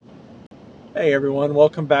Hey everyone,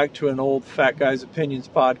 welcome back to an old Fat Guy's Opinions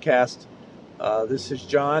podcast. This is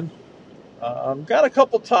John. Got a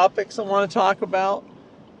couple topics I want to talk about,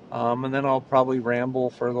 and then I'll probably ramble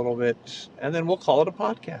for a little bit, and then we'll call it a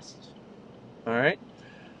podcast. All right.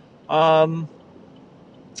 Um,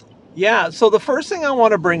 so the first thing I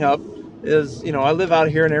want to bring up is, I live out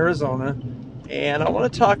here in Arizona, and I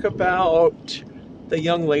want to talk about the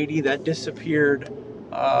young lady that disappeared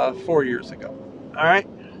 4 years ago. All right.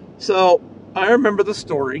 So I remember the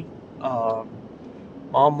story.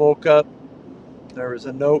 Mom woke up. There was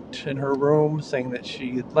a note in her room saying that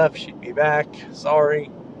she had left. She'd be back.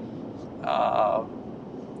 Sorry. Uh,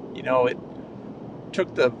 it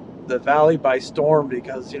took the valley by storm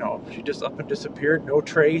because, she just up and disappeared. No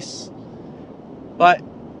trace. But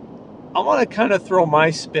I want to kind of throw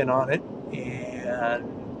my spin on it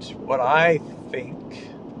and what I think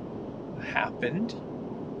happened.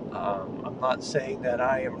 I'm not saying that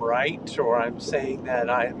I am right or I'm saying that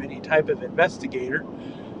I am any type of investigator,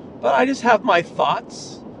 but I just have my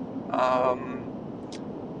thoughts.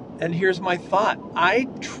 And here's my thought. I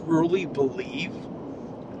truly believe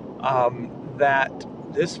that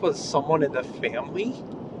this was someone in the family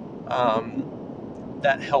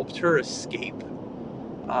that helped her escape.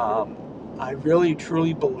 I really,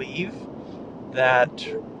 truly believe that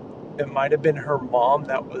it might have been her mom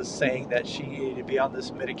that was saying that she needed to be on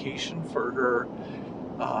this medication for her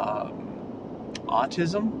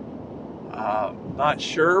autism. Not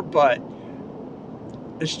sure, but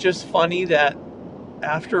it's just funny that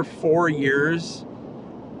after 4 years,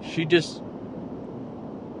 she just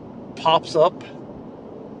pops up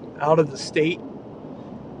out of the state,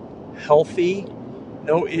 healthy,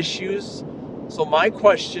 no issues. So my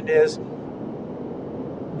question is,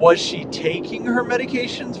 was she taking her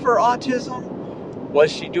medications for autism?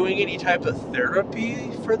 Was she doing any type of therapy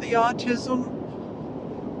for the autism?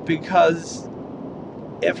 Because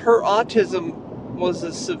if her autism was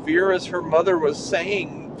as severe as her mother was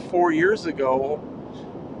saying 4 years ago,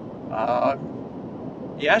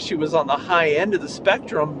 she was on the high end of the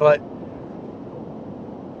spectrum, but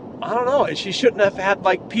I don't know. She shouldn't have had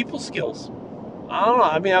people skills. I don't know.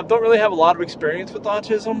 I mean, I don't really have a lot of experience with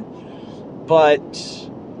autism, but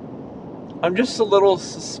I'm just a little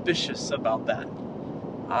suspicious about that.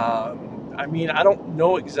 I don't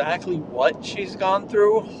know exactly what she's gone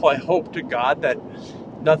through. I hope to God that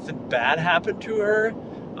nothing bad happened to her.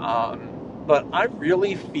 But I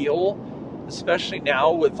really feel, especially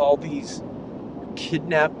now with all these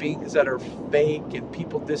kidnappings that are fake and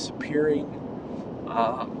people disappearing,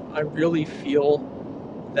 I really feel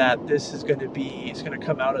that this is it's going to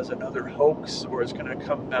come out as another hoax, or it's going to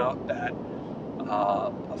come out that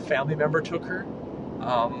a family member took her.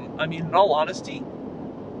 In all honesty,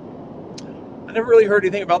 I never really heard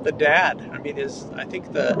anything about the dad. I think it's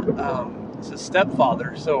his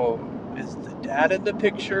stepfather. So is the dad in the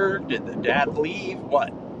picture? Did the dad leave?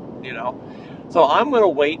 What? So I'm going to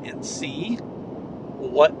wait and see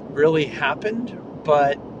what really happened,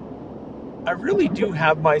 but I really do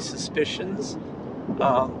have my suspicions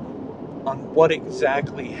on what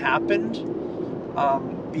exactly happened,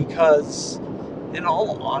 because in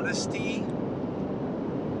all honesty,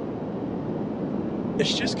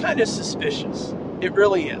 it's just kind of suspicious. It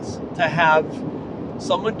really is, to have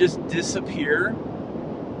someone just disappear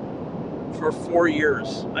for 4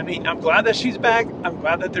 years. I'm glad that she's back. I'm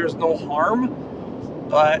glad that there's no harm,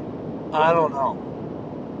 but I don't know.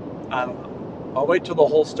 I'll wait till the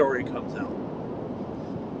whole story comes out.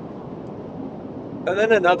 And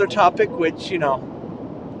then another topic, which,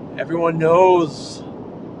 everyone knows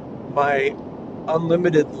my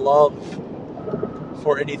unlimited love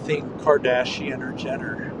for anything Kardashian or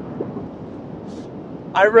Jenner.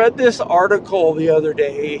 I read this article the other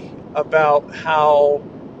day about how,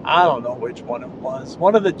 I don't know which one it was,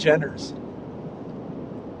 one of the Jenners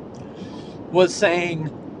was saying,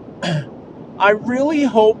 I really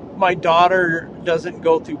hope my daughter doesn't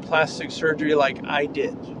go through plastic surgery like I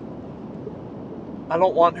did. I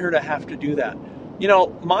don't want her to have to do that.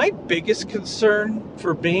 My biggest concern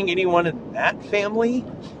for being anyone in that family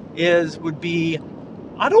would be,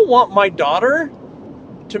 I don't want my daughter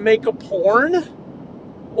to make a porn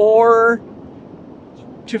or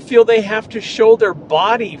to feel they have to show their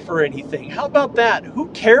body for anything. How about that? Who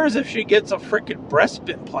cares if she gets a freaking breast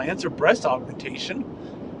implants or breast augmentation?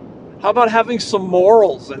 How about having some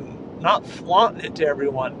morals and not flaunting it to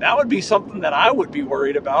everyone? That would be something that I would be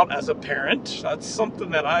worried about as a parent. That's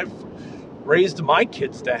something that I've raised my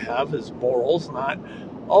kids to have, is morals, not,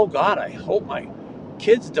 oh God, I hope my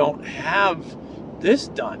kids don't have this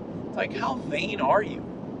done. How vain are you?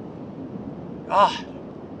 I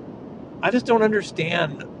just don't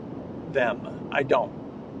understand them. I don't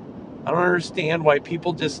understand why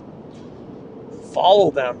people just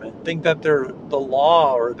follow them and think that they're the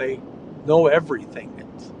law or they know everything.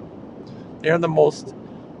 They're the most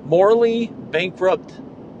morally bankrupt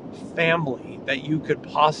family that you could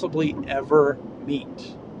possibly ever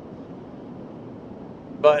meet.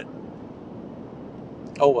 But,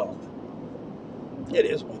 oh well. It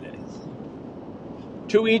is what it is.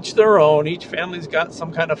 To each their own. Each family's got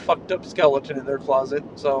some kind of fucked up skeleton in their closet.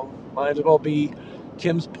 So, might as well be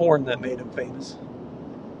Kim's porn that made him famous.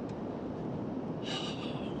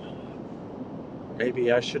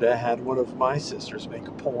 Maybe I should have had one of my sisters make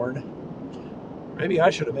a porn. Maybe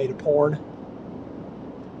I should have made a porn.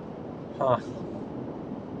 Huh.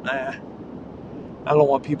 Nah. I don't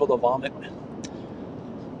want people to vomit.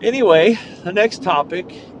 Anyway, the next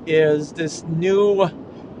topic is this new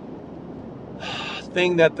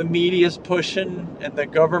thing that the media's pushing and the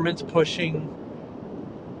government's pushing.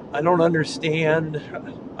 I don't understand.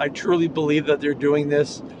 I truly believe that they're doing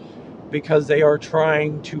this because they are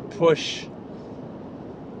trying to push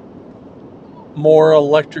more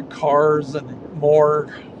electric cars and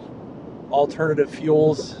more alternative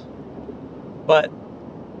fuels. But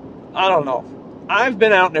I don't know. I've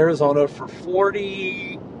been out in Arizona for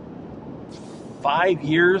 45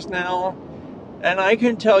 years now, and I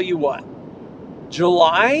can tell you what,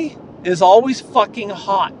 July is always fucking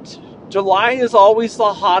hot. July is always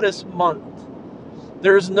the hottest month.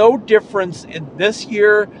 There's no difference in this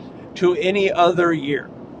year to any other year.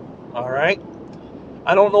 All right?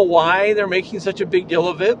 I don't know why they're making such a big deal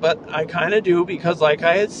of it, but I kind of do, because like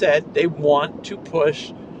I had said, they want to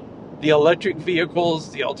push the electric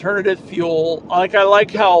vehicles, the alternative fuel. Like, I like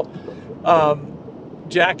how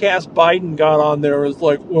jackass Biden got on there. Was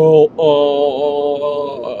like, well,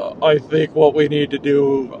 I think what we need to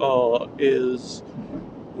do is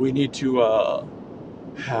we need to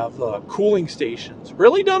have cooling stations.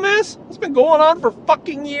 Really, dumbass? It's been going on for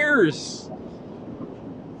fucking years.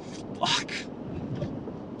 Fuck.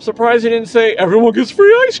 Surprised he didn't say everyone gets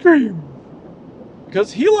free ice cream,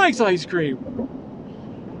 because he likes ice cream.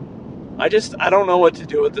 I don't know what to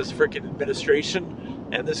do with this freaking administration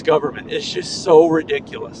and this government. It's just so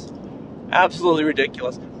ridiculous. Absolutely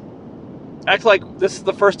ridiculous. Act like this is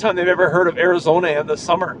the first time they've ever heard of Arizona in the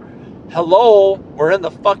summer. Hello, we're in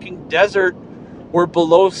the fucking desert. We're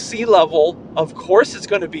below sea level. Of course it's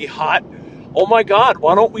going to be hot. Oh my God,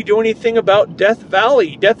 why don't we do anything about Death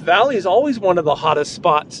Valley? Death Valley is always one of the hottest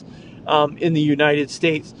spots in the United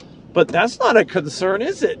States. But that's not a concern,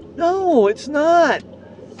 is it? No, it's not.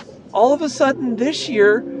 All of a sudden this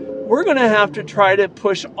year, we're going to have to try to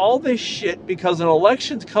push all this shit because an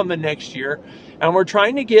election's coming next year. And we're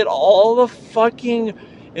trying to get all the fucking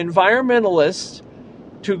environmentalists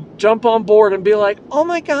to jump on board and be like, oh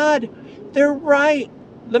my God, they're right.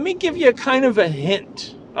 Let me give you a kind of a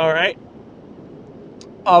hint, all right,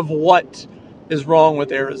 of what is wrong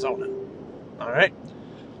with Arizona. All right.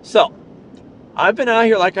 So I've been out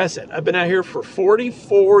here, like I said, I've been out here for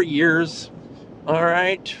 44 years. All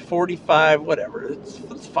right. 45, whatever.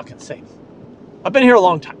 It's fucking same. I've been here a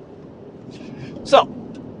long time. So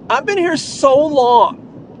I've been here so long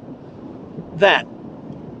that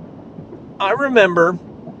I remember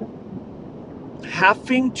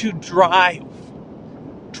having to drive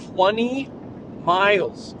 20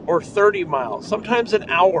 miles or 30 miles, sometimes an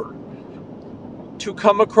hour, to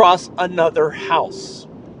come across another house,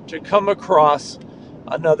 to come across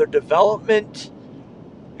another development,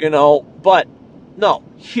 but no,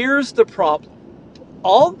 here's the problem.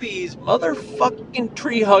 All these motherfucking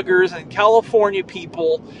tree huggers and California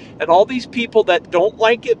people and all these people that don't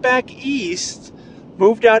like it back east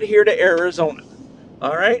moved out here to Arizona.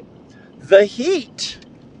 All right? The heat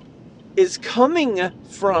is coming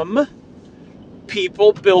from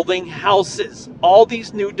people building houses, all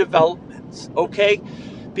these new developments, okay?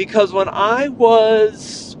 Because when I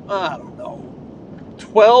was,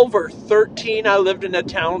 12 or 13, I lived in a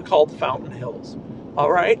town called Fountain Hills,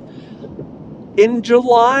 all right? In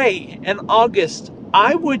July and August,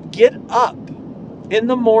 I would get up in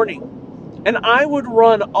the morning and I would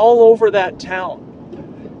run all over that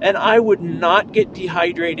town, and I would not get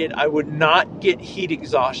dehydrated. I would not get heat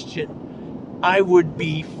exhaustion. I would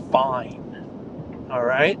be fine. All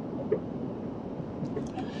right.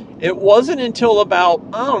 It wasn't until about,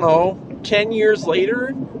 10 years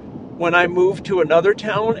later when I moved to another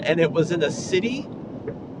town and it was in a city,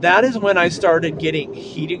 that is when I started getting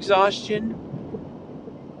heat exhaustion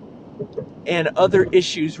and other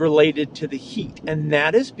issues related to the heat. And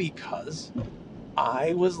that is because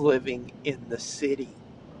I was living in the city.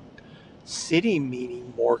 City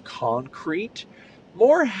meaning more concrete,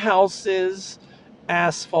 more houses,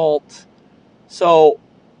 asphalt. So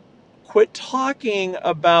quit talking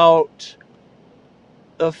about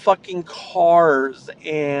the fucking cars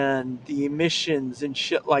and the emissions and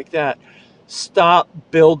shit like that. Stop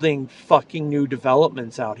building fucking new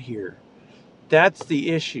developments out here. That's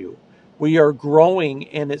the issue. We are growing,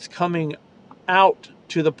 and it's coming out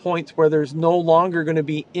to the point where there's no longer going to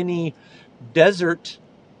be any desert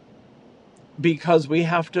because we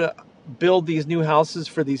have to build these new houses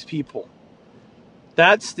for these people.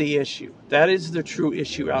 That's the issue. That is the true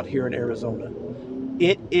issue out here in Arizona.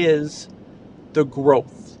 It is the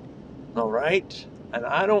growth. All right? And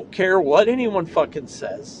I don't care what anyone fucking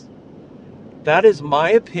says. That is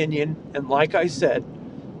my opinion. And like I said,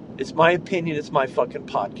 it's my opinion. It's my fucking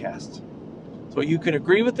podcast. So you can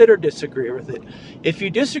agree with it or disagree with it. If you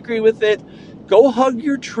disagree with it, go hug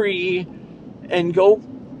your tree and go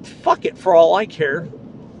fuck it for all I care.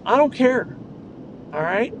 I don't care. All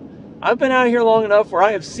right? I've been out here long enough where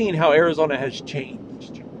I have seen how Arizona has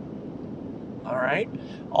changed. All right?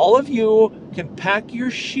 All of you can pack your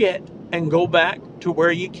shit and go back to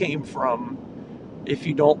where you came from if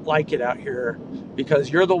you don't like it out here, because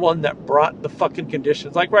you're the one that brought the fucking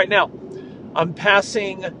conditions. Like right now, I'm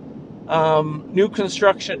passing new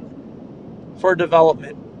construction for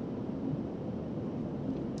development.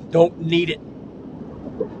 Don't need it.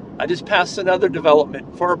 I just passed another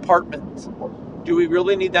development for apartments. Do we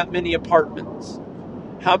really need that many apartments?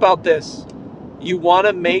 How about this? You want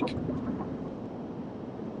to make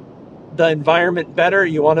the environment better?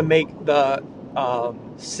 You want to make the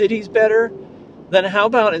cities better? Then how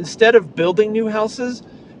about, instead of building new houses,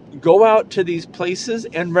 go out to these places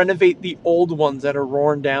and renovate the old ones that are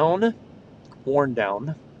worn down,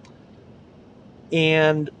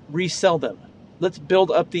 and resell them. Let's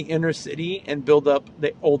build up the inner city and build up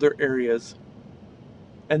the older areas.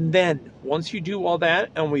 And then, once you do all that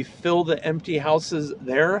and we fill the empty houses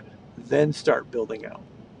there, then start building out.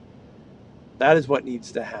 That is what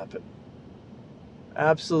needs to happen.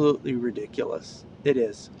 Absolutely ridiculous. It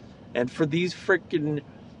is. And for these freaking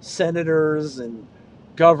senators and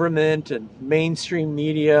government and mainstream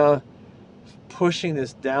media pushing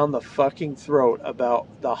this down the fucking throat about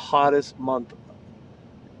the hottest month.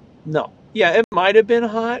 No. Yeah, it might have been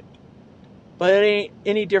hot, but it ain't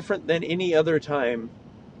any different than any other time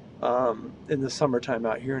in the summertime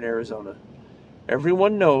out here in Arizona.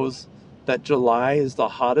 Everyone knows that July is the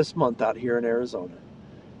hottest month out here in Arizona.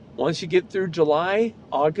 Once you get through July,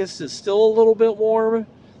 August is still a little bit warm.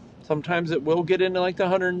 Sometimes it will get into like the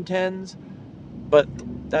 110s, but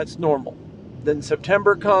that's normal. Then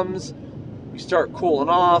September comes, we start cooling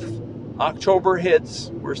off. October hits,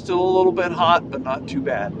 we're still a little bit hot, but not too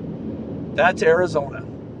bad. That's Arizona.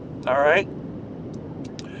 All right?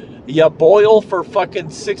 You boil for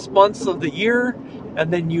fucking 6 months of the year,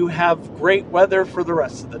 and then you have great weather for the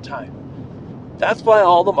rest of the time. That's why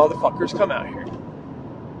all the motherfuckers come out here.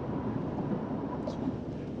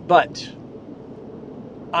 But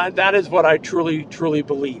that is what I truly, truly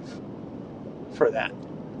believe for that.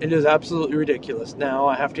 It is absolutely ridiculous. Now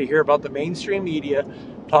I have to hear about the mainstream media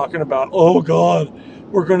talking about, oh God,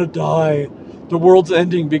 we're going to die. The world's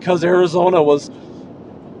ending because Arizona was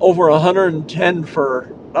over 110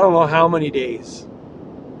 for I don't know how many days.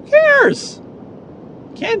 Who cares?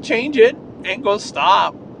 Can't change it. Ain't gonna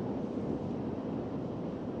stop.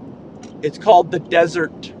 It's called the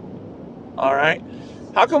desert. All right.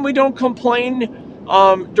 How come we don't complain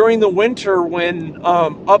during the winter when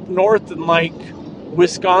up north in like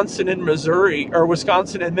Wisconsin and Missouri or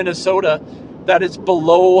Wisconsin and Minnesota that it's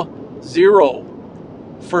below zero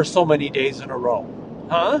for so many days in a row?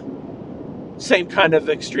 Huh? Same kind of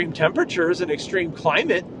extreme temperatures and extreme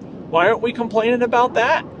climate. Why aren't we complaining about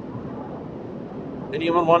that?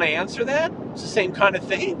 Anyone want to answer that? It's the same kind of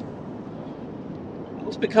thing.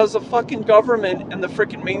 It's because the fucking government and the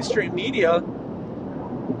freaking mainstream media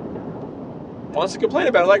wants to complain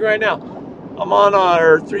about it. Like right now, I'm on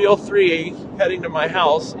our 303 heading to my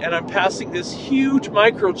house, and I'm passing this huge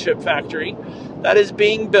microchip factory that is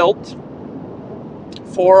being built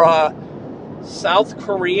for a South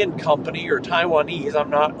Korean company or Taiwanese,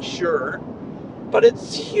 I'm not sure, but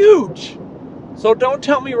it's huge. So don't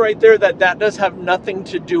tell me right there that that does have nothing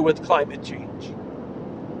to do with climate change.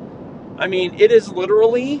 I mean, it is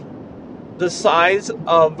literally the size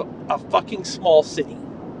of a fucking small city.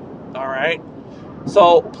 All right?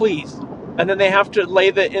 So please. And then they have to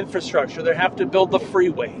lay the infrastructure. They have to build the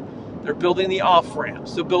freeway. They're building the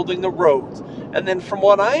off-ramps. They're building the roads. And then from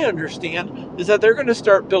what I understand is that they're going to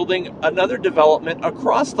start building another development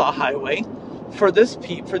across the highway for these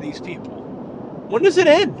people. When does it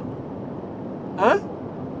end? Huh?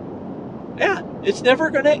 Yeah, it's never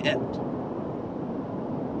going to end.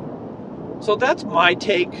 So that's my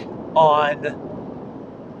take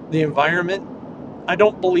on the environment. I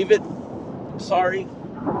don't believe it. I'm sorry.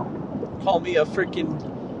 Call me a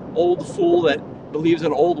freaking old fool that believes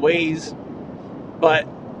in old ways. But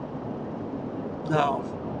no.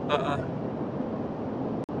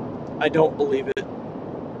 I don't believe it.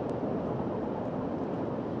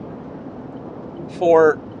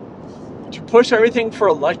 To push everything for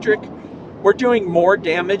electric, we're doing more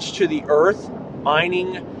damage to the earth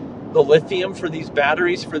mining the lithium for these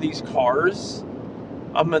batteries for these cars,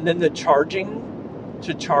 and then the charging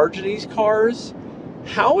to charge these cars.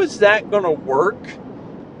 How is that going to work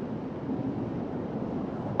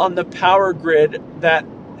on the power grid that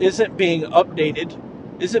isn't being updated,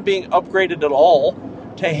 isn't being upgraded at all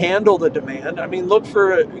to handle the demand? I mean, look,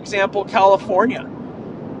 for example, California.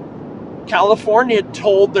 California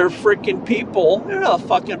told their freaking people, they're not a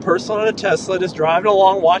fucking person on a Tesla just driving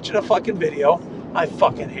along watching a fucking video. I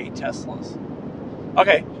fucking hate Teslas.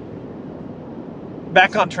 Okay,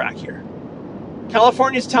 back on track here.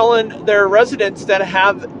 California's telling their residents that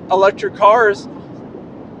have electric cars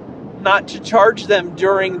not to charge them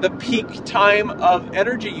during the peak time of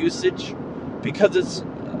energy usage because it's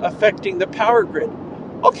affecting the power grid.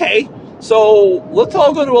 Okay, so let's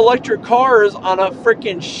all go to electric cars on a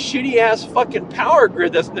freaking shitty ass fucking power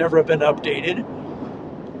grid that's never been updated.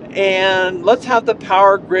 And let's have the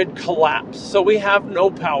power grid collapse so we have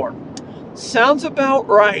no power. Sounds about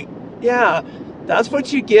right. Yeah, that's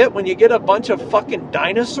what you get when you get a bunch of fucking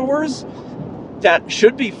dinosaurs that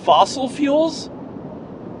should be fossil fuels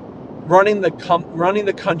running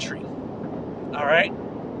the country. All right?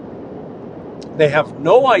 They have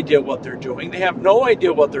no idea what they're doing. They have no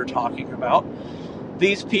idea what they're talking about.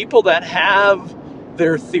 These people that have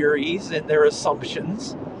their theories and their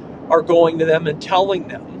assumptions are going to them and telling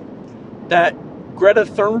them that Greta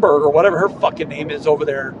Thunberg, or whatever her fucking name is over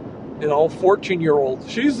there, 14-year-old,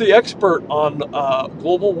 she's the expert on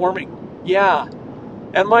global warming. Yeah.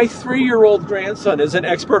 And my 3-year-old grandson is an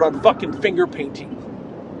expert on fucking finger painting.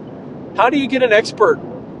 How do you get an expert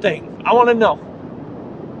thing? I want to know.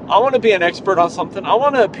 I want to be an expert on something. I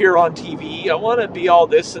want to appear on TV. I want to be all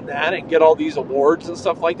this and that and get all these awards and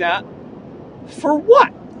stuff like that. For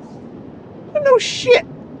what? No shit.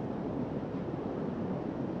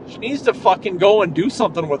 She needs to fucking go and do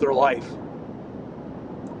something with her life.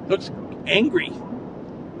 Looks angry.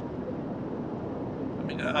 I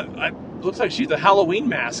mean, looks like she's a Halloween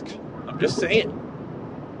mask. I'm just saying.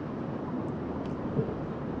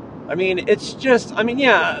 I mean, it's just,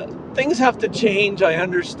 yeah, things have to change, I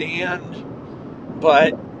understand,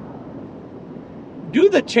 but do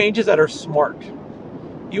the changes that are smart.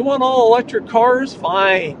 You want all electric cars?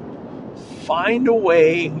 Fine. Find a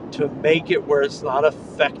way to make it where it's not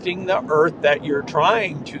affecting the earth that you're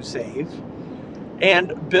trying to save,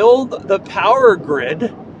 and build the power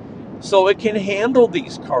grid so it can handle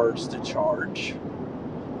these cars to charge.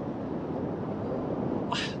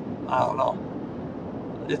 I don't know.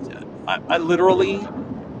 I literally,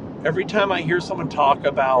 every time I hear someone talk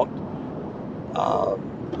about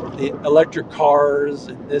the electric cars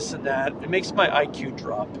and this and that, it makes my IQ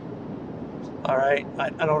drop. All right?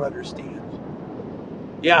 I don't understand.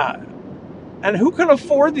 Yeah. And who can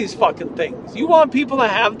afford these fucking things? You want people to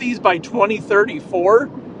have these by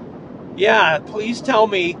 2034? Yeah, please tell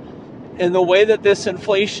me, in the way that this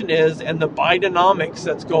inflation is and the Bidenomics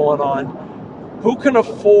that's going on, who can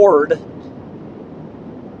afford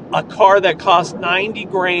a car that costs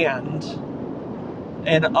 $90,000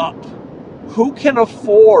 and up? Who can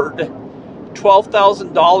afford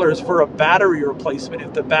 $12,000 for a battery replacement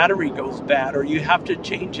if the battery goes bad or you have to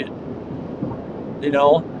change it?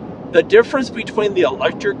 The difference between the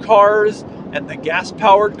electric cars and the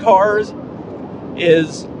gas-powered cars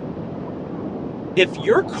is, if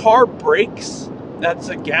your car breaks, that's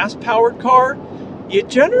a gas-powered car, you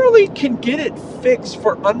generally can get it fixed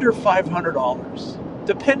for under $500.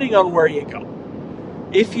 Depending on where you go.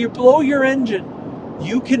 If you blow your engine,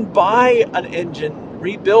 you can buy an engine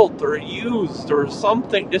rebuilt or used or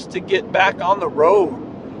something just to get back on the road.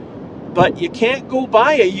 But you can't go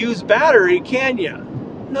buy a used battery, can you?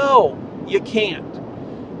 No, you can't.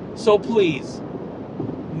 So please,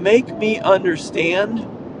 make me understand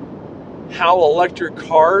how electric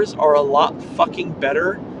cars are a lot fucking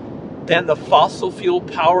better than the fossil fuel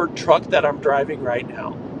powered truck that I'm driving right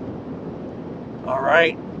now. All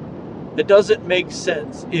right? It doesn't make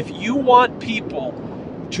sense. If you want people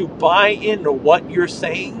to buy into what you're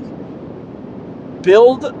saying,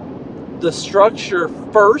 build the structure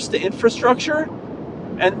first, the infrastructure,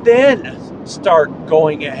 and then start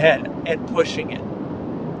going ahead and pushing it.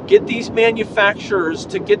 Get these manufacturers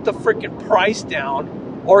to get the freaking price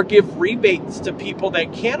down or give rebates to people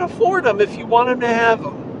that can't afford them if you want them to have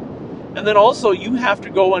them. And then also you have to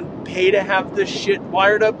go and pay to have this shit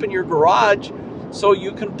wired up in your garage so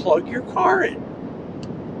you can plug your car in.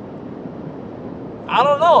 I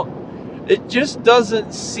don't know. It just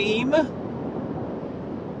doesn't seem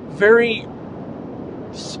very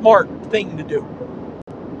smart thing to do.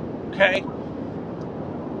 Okay?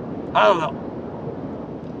 I don't know.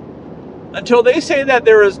 Until they say that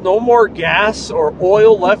there is no more gas or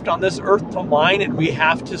oil left on this earth to mine and we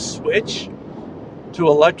have to switch to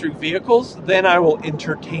electric vehicles, then I will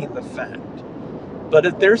entertain the fact. But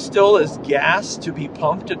if there still is gas to be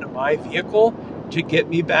pumped into my vehicle to get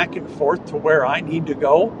me back and forth to where I need to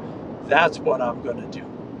go, that's what I'm going to do.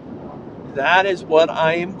 That is what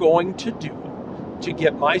I am going to do to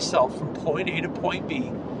get myself from point A to point B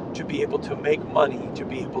to be able to make money, to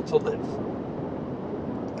be able to live.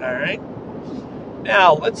 All right?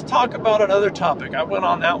 Now, let's talk about another topic. I went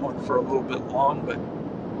on that one for a little bit long, but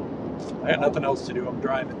I got nothing else to do. I'm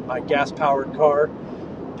driving my gas-powered car,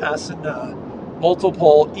 passing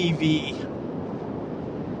multiple EV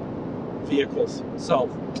vehicles. So,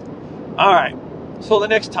 all right. So the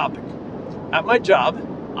next topic. At my job,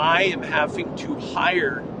 I am having to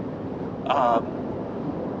hire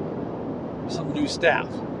some new staff.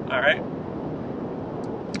 All right.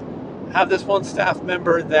 I have this one staff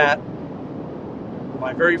member that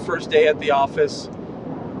my very first day at the office,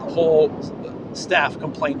 the whole staff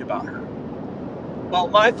complained about her. Well,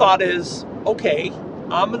 my thought is, okay,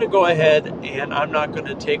 I'm going to go ahead and I'm not going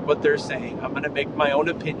to take what they're saying. I'm going to make my own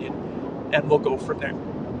opinion and we'll go from there.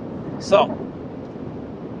 So,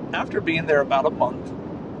 after being there about a month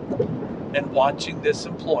and watching this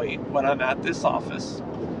employee when I'm at this office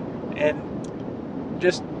and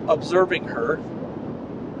just observing her,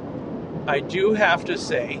 I do have to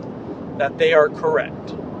say that they are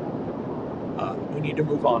correct. We need to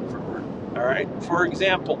move on from her. All right. For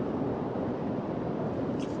example,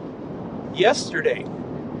 yesterday,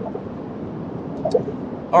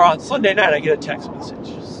 or on Sunday night, I get a text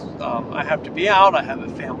message. I have to be out. I have a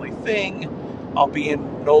family thing. I'll be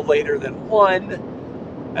in no later than 1.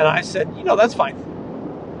 And I said, that's fine.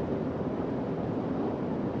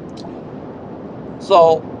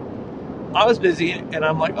 So I was busy, and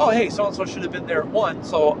I'm like, oh, hey, so-and-so should have been there at 1.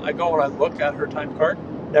 So I go and I look at her time card,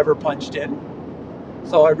 never punched in.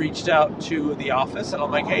 So I reached out to the office, and I'm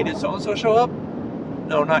like, hey, did so-and-so show up?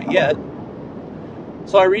 No, not yet.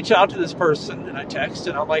 So I reach out to this person, and I text,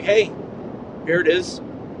 and I'm like, hey, here it is,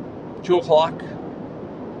 2 o'clock.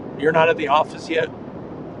 You're not at the office yet.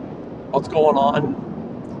 What's going on?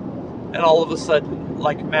 And all of a sudden,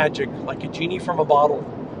 like magic, like a genie from a bottle,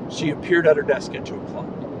 she appeared at her desk at 2 o'clock.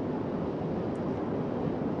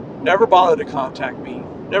 Never bothered to contact me.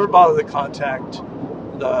 Never bothered to contact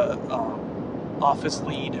the office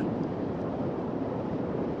lead.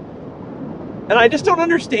 And I just don't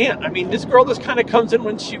understand. I mean, this girl just kind of comes in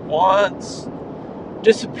when she wants,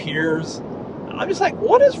 disappears. And I'm just like,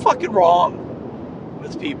 what is fucking wrong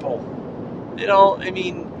with people? I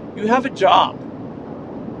mean, you have a job.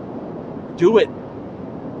 Do it.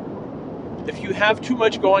 If you have too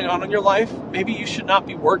much going on in your life, maybe you should not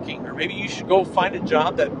be working, or maybe you should go find a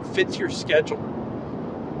job that fits your schedule.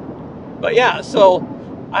 But yeah, so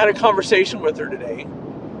I had a conversation with her today.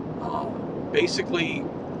 Basically,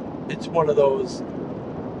 it's one of those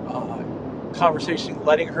conversations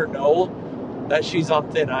letting her know that she's on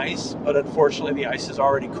thin ice, but unfortunately the ice is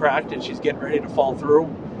already cracked and she's getting ready to fall through.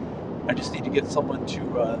 I just need to get someone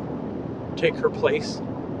to take her place,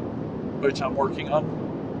 which I'm working on.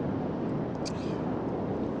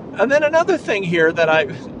 And then another thing here that I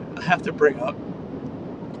have to bring up.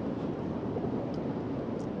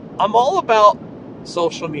 I'm all about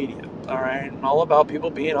social media, all right? I'm all about people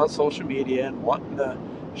being on social media and wanting to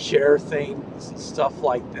share things and stuff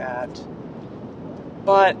like that.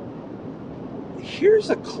 But here's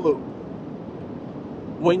a clue.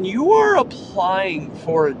 When you are applying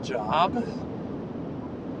for a job,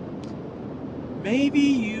 maybe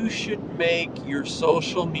you should make your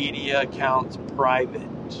social media accounts private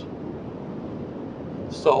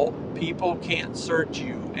so people can't search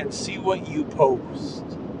you and see what you post.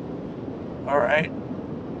 All right?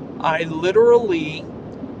 I literally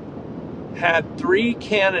had 3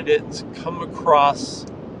 candidates come across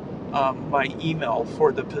my email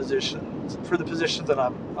for the positions that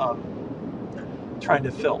I'm trying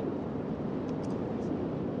to fill.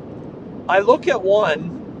 I look at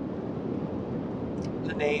one,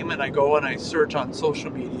 the name, and I go and I search on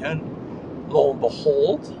social media, and lo and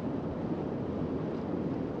behold,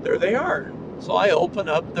 there they are. So I open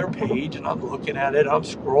up their page and I'm looking at it. I'm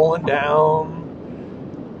scrolling down.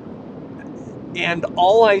 And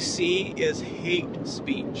all I see is hate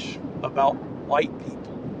speech about white people.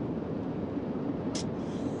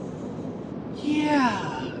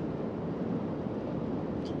 Yeah.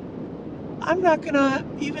 I'm not going to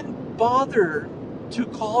even bother to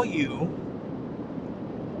call you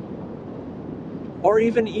or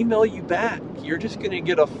even email you back. You're just going to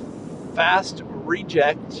get a fast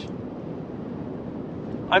reject.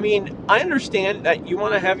 I mean, I understand that you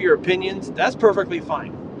want to have your opinions. That's perfectly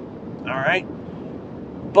fine. All right?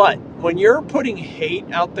 But when you're putting hate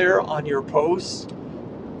out there on your posts,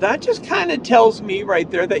 that just kind of tells me right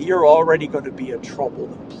there that you're already going to be a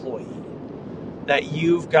troubled employee. That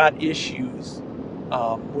you've got issues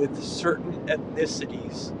with certain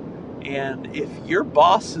ethnicities. And if your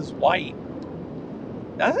boss is white,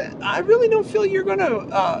 I really don't feel you're going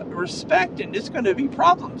to respect, and it's going to be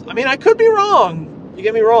problems. I mean, I could be wrong. You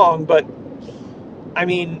get me wrong, but I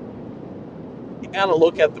mean, you gotta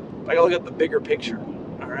look at the bigger picture.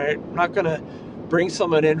 All right, I'm not going to bring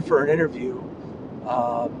someone in for an interview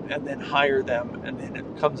and then hire them, and then it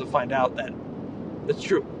comes to find out that it's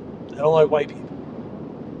true. I don't like white people.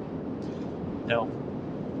 No.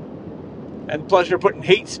 And plus, you're putting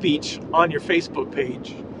hate speech on your Facebook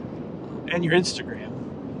page and your Instagram.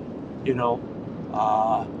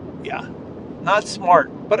 Yeah, not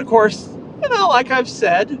smart. But of course, like I've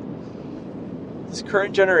said, this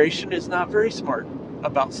current generation is not very smart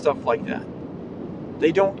about stuff like that.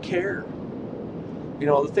 They don't care.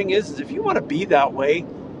 The thing is if you want to be that way,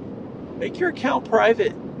 make your account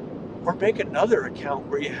private or make another account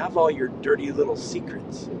where you have all your dirty little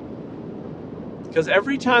secrets. Because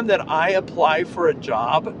every time that I apply for a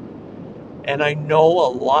job, and I know a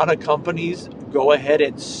lot of companies go ahead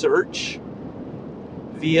and search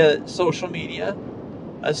via social media,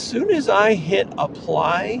 as soon as I hit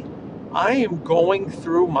apply, I am going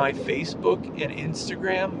through my Facebook and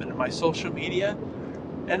Instagram and my social media,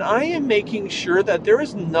 and I am making sure that there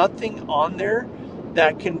is nothing on there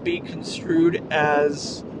that can be construed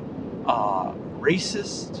as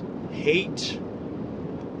racist, hate,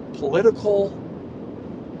 political.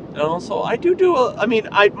 So I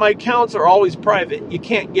my accounts are always private. You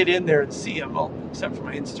can't get in there and see them, except for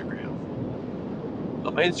my Instagram.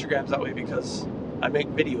 But my Instagram's that way because I make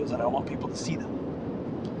videos and I want people to see them.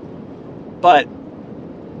 But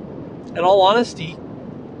in all honesty,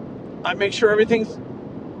 I make sure everything's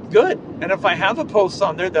good. And if I have a post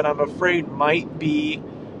on there that I'm afraid might be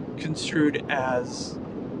construed as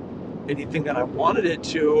anything that I wanted it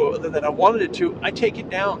to, I take it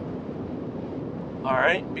down. All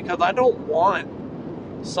right? Because I don't want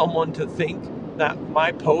someone to think that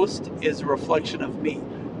my post is a reflection of me.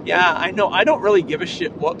 Yeah, I know I don't really give a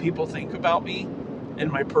shit what people think about me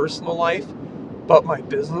in my personal life, but my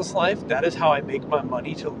business life, that is how I make my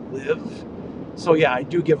money to live. So yeah, I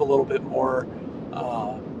do give a little bit more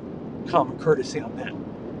common courtesy on that.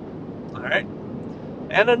 All right?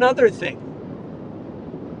 And another thing,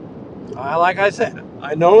 like I said,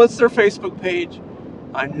 I know it's their Facebook page.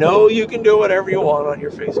 I know you can do whatever you want on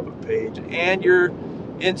your Facebook page and your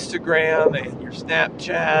Instagram and your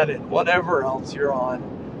Snapchat and whatever else you're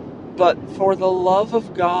on. But for the love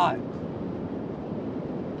of God,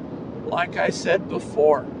 like I said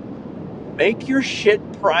before, make your shit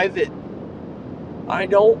private. I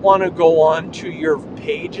don't want to go on to your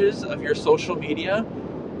pages of your social media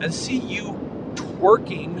and see you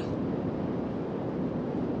twerking.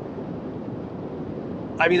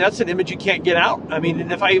 I mean, that's an image you can't get out. I mean,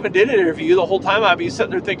 and if I even did an interview, the whole time I'd be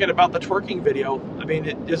sitting there thinking about the twerking video. I mean,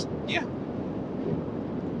 it just, yeah.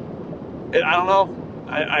 I don't know.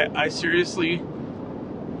 I seriously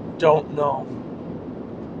don't know.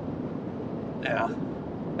 Yeah.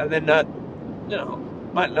 And then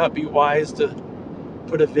might not be wise to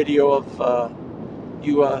put a video of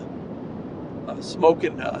you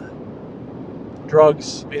smoking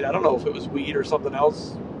drugs. I mean, I don't know if it was weed or something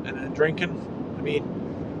else, and then drinking. I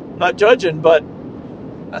mean, not judging, but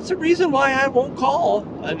that's the reason why I won't call.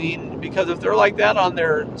 I mean, because if they're like that on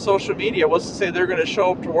their social media, what's to say they're going to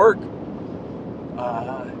show up to work?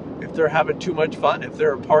 If they're having too much fun, if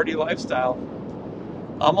they're a party lifestyle.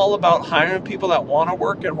 I'm all about hiring people that want to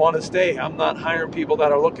work and want to stay. I'm not hiring people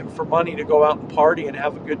that are looking for money to go out and party and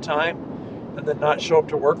have a good time and then not show up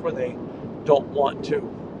to work when they don't want to.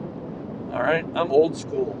 All right? I'm old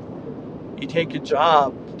school. You take a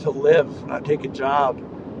job to live, not take a job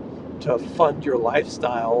to fund your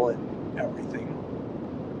lifestyle and everything.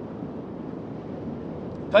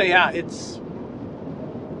 But yeah, it's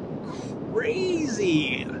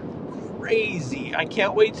crazy. I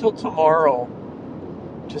can't wait till tomorrow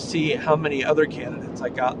to see how many other candidates I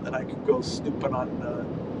got that I could go snooping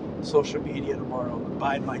on social media tomorrow and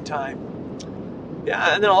bide my time.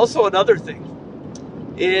 Yeah, and then also another thing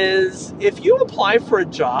is if you apply for a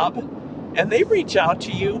job and they reach out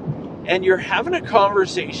to you and you're having a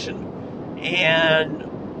conversation and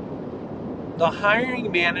the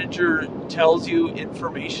hiring manager tells you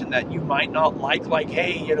information that you might not like,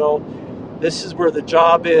 hey, this is where the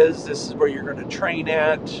job is, this is where you're going to train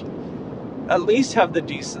at least have the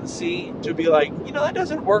decency to be like, that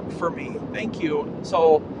doesn't work for me. Thank you.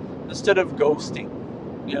 So instead of ghosting,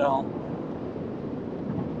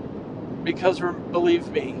 because believe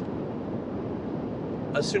me,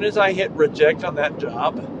 as soon as I hit reject on that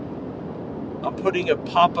job, I'm putting a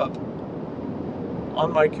pop-up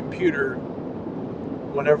on my computer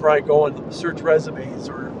whenever I go and search resumes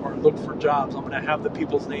or look for jobs. I'm going to have the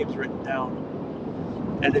people's names written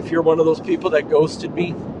down. And if you're one of those people that ghosted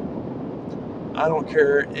me, I don't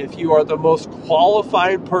care if you are the most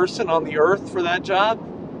qualified person on the earth for that job,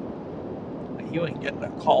 you ain't getting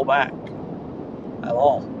a call back at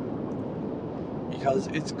all. Because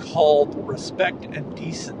it's called respect and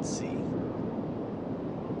decency.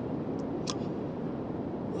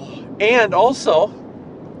 And also,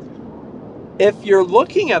 if you're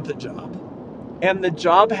looking at the job and the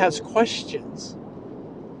job has questions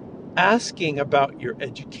asking about your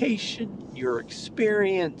education, your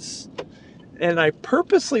experience, and I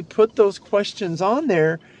purposely put those questions on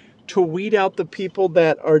there to weed out the people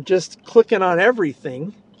that are just clicking on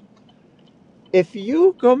everything. If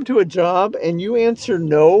you come to a job and you answer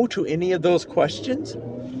no to any of those questions,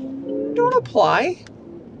 don't apply.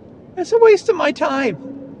 It's a waste of my time.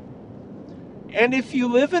 And if you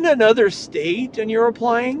live in another state and you're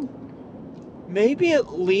applying, maybe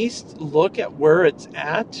at least look at where it's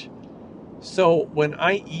at. So when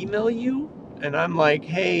I email you and I'm like,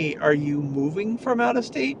 hey, are you moving from out of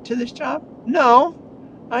state to this job? No,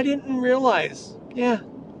 I didn't realize. Yeah.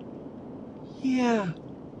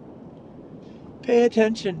 Pay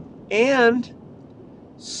attention. And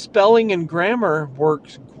spelling and grammar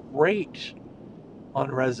works great on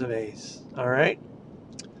resumes. All right.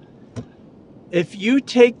 If you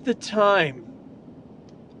take the time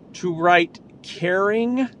to write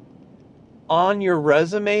caring on your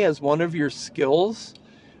resume as one of your skills,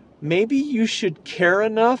 maybe you should care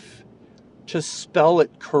enough to spell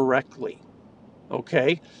it correctly.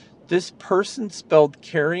 Okay? This person spelled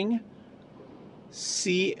caring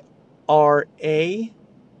C-R-A-I-N-G.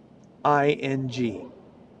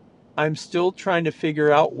 I'm still trying to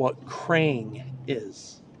figure out what crang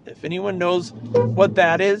is. If anyone knows what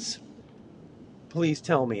that is, please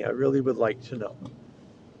tell me. I really would like to know.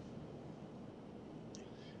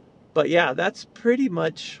 But yeah, that's pretty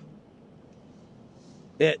much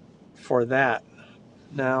it for that.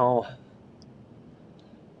 Now,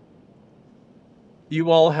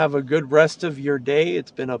 you all have a good rest of your day.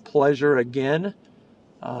 It's been a pleasure again.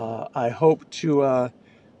 I hope to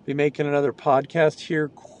be making another podcast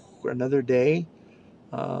here another day.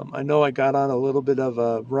 I know I got on a little bit of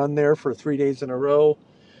a run there for 3 days in a row,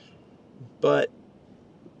 but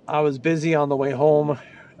I was busy on the way home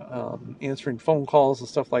answering phone calls and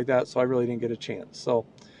stuff like that, so I really didn't get a chance. So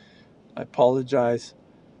I apologize,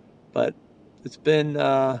 but it's been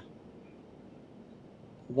a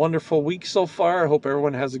wonderful week so far. I hope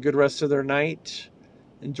everyone has a good rest of their night.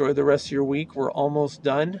 Enjoy the rest of your week. We're almost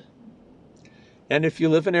done. And if you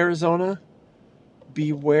live in Arizona,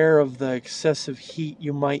 beware of the excessive heat.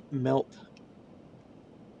 You might melt.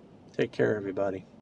 Take care, everybody.